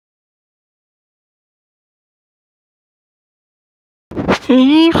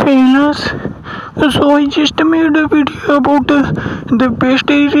Hey fellas, so I just made a video about the best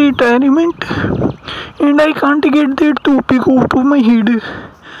retirement and I can't get that topic out of my head.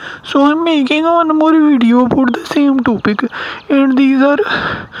 So I'm making one more video about the same topic and these are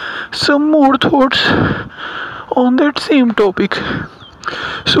some more thoughts on that same topic.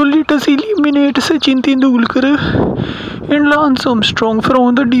 So let us eliminate Sachin Tendulkar and Lance Armstrong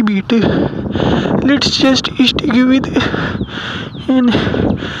from the debate. Let's just stick with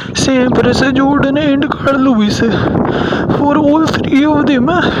Sam Press, Jordan and Carl Lewis. For all three of them,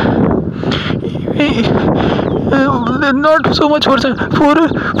 not so much for Sam.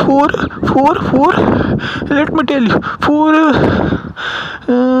 Let me tell you, for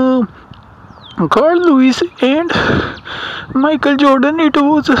Carl Lewis and Michael Jordan, it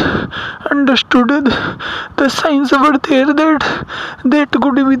was understood the signs were there that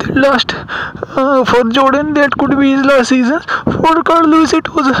could be the last. For Jordan, that could be his last season. For Carl Lewis, it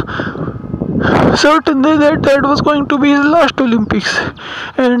was certain that was going to be his last Olympics.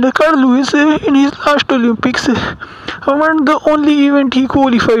 And Carl Lewis, in his last Olympics, won the only event he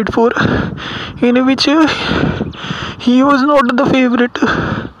qualified for, in which he was not the favorite.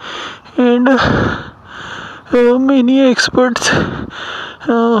 And many experts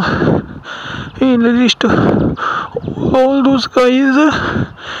analysts, all those guys,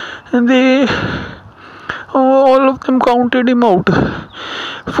 they all of them counted him out.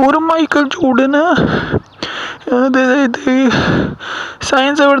 For Michael Jordan, the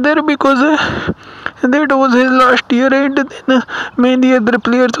signs were there because that was his last year, and then many other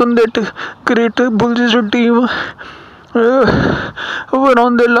players on that great Bulls team were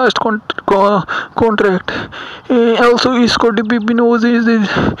on their last contract. Also, Scottie Pippen was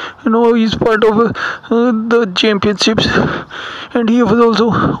he's part of the championships, and he was also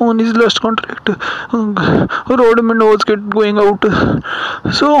on his last contract. Rodman was going out,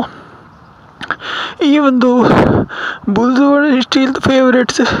 so even though Bulls were still the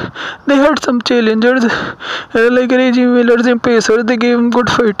favorites, they had some challengers like Reggie Miller and Pacers. They gave him good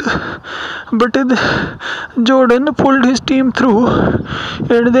fight, but Jordan pulled his team through,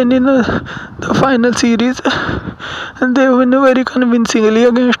 and then in the final series, they won very convincingly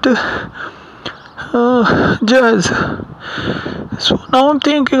against Jazz. So now I'm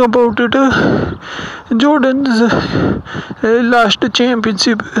thinking about it. Jordan's last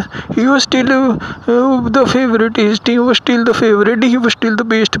championship, he was still the favorite. His team was still the favorite. He was still the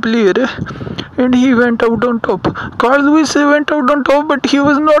best player, and he went out on top. Carl Lewis went out on top, but he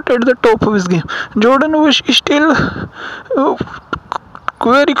was not at the top of his game. Jordan was still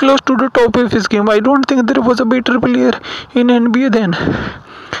very close to the top of his game. I don't think there was a better player in NBA then,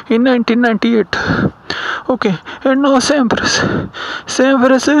 in 1998. Okay, and now Sam Press,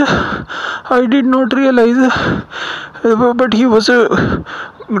 I did not realize, but he was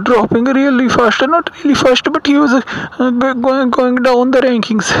dropping really fast. Not really fast, but he was going down the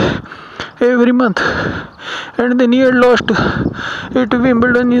rankings every month. And then he had lost at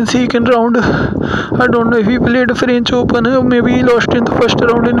Wimbledon in second round. I don't know if he played French Open, or maybe he lost in the first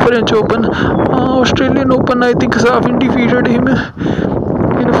round in French Open. Australian Open, I think Safin defeated him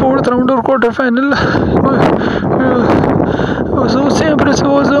in fourth round or quarter final. So Sam Press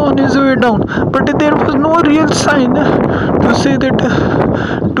was on his way down, but there was no real sign to say that,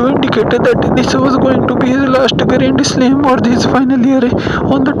 to indicate that this was going to be his last Grand Slam or his final year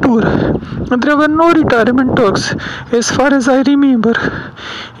on the tour. There were no retirement talks as far as I remember.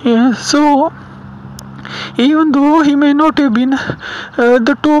 Yeah, so even though he may not have been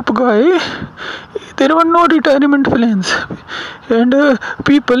the top guy, there were no retirement plans, and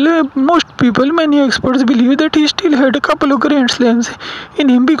most people, many experts believe that he still had a couple of Grand Slams in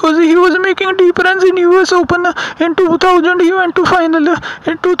him, because he was making deep runs in US Open. In 2000 he went to final,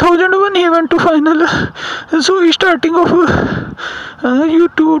 in 2001 he went to final. So starting off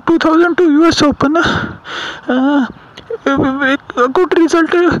 2002 US Open, a good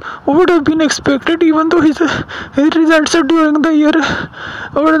result would have been expected, even though his results during the year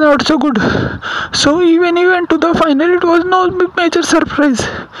were not so good. So even he went to the final, it was no major surprise,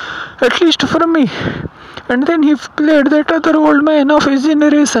 at least for me. And then he played that other old man of his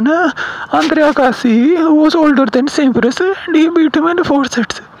generation, Andre Agassi, who was older than Sam Press, and he beat him in 4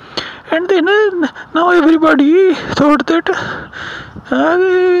 sets. And then now everybody thought that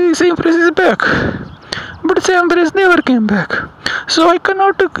Sam Press is back. But Sam Press never came back. So I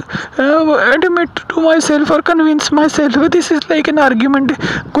cannot admit to myself or convince myself. This is like an argument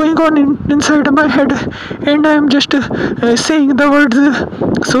going on inside my head, and I am just saying the words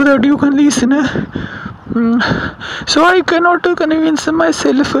so that you can listen. So I cannot convince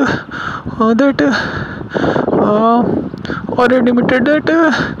myself that already admitted that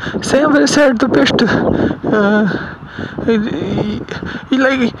Sampras had the best,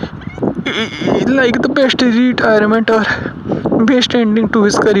 like like the best retirement or best ending to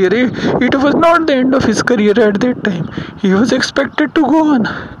his career. It was not the end of his career at that time. He was expected to go on,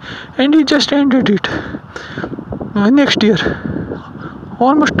 and he just ended it next year,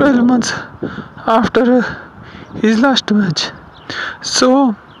 almost 12 months after his last match.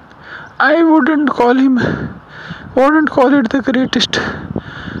 So I wouldn't call it the greatest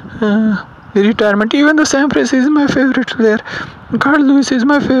retirement. Even though Sampras is my favorite player, Carl Lewis is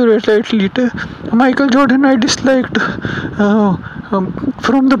my favorite athlete, Michael Jordan I disliked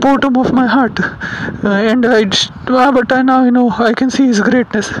from the bottom of my heart, but I now I can see his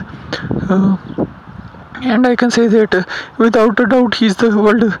greatness. And I can say that without a doubt he's the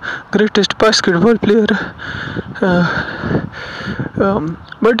world greatest basketball player.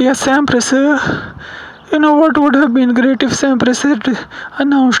 But yes, Sampras, what would have been great if Sampras had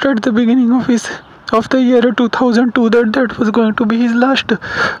announced at the beginning of the year 2002 that was going to be his last year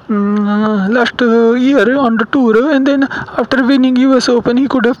on the tour, and then after winning US Open he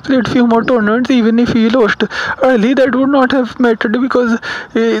could have played few more tournaments. Even if he lost early, that would not have mattered because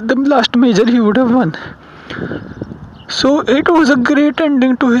the last major he would have won. So it was a great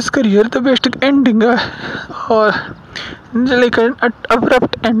ending to his career, the best ending or like an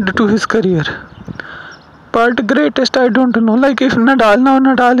abrupt end to his career. But greatest, I don't know. Like if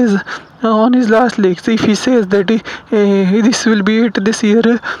Nadal is on his last legs, if he says that this will be it this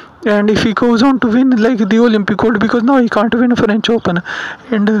year, and if he goes on to win like the Olympic gold, because now he can't win a French Open,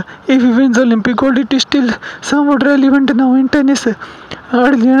 and if he wins Olympic gold, it is still somewhat relevant now in tennis.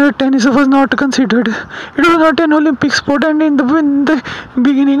 Earlier, tennis was not considered. It was not an Olympic sport, and in the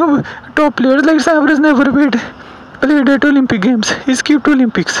beginning of top players like Sampras never played at Olympic Games. He skipped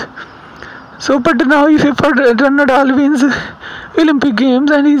Olympics. So, but now if Nadal wins Olympic Games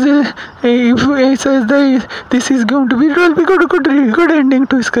and if he says that this is going to be, it will be good ending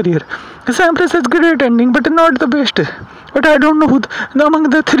to his career. Sampras has great ending, but not the best. But I don't know who among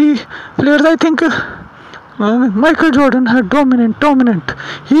the three players. I think Michael Jordan had dominant.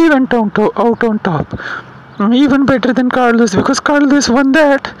 He went out on top, even better than Carl Lewis, because Carl Lewis won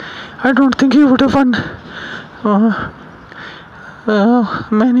that. I don't think he would have won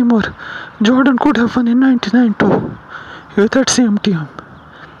many more. Jordan could have won in '99 too with that same team.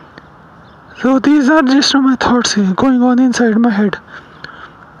 So these are just my thoughts going on inside my head.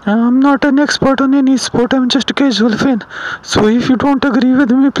 I'm not an expert on any sport. I'm just a casual fan. So if you don't agree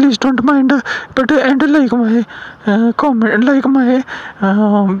with me, please don't mind. But and like my comment, like my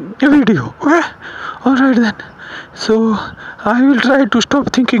video. Okay. All right then. So I will try to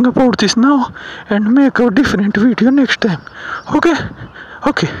stop thinking about this now and make a different video next time. Okay.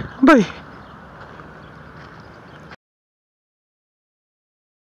 Bye.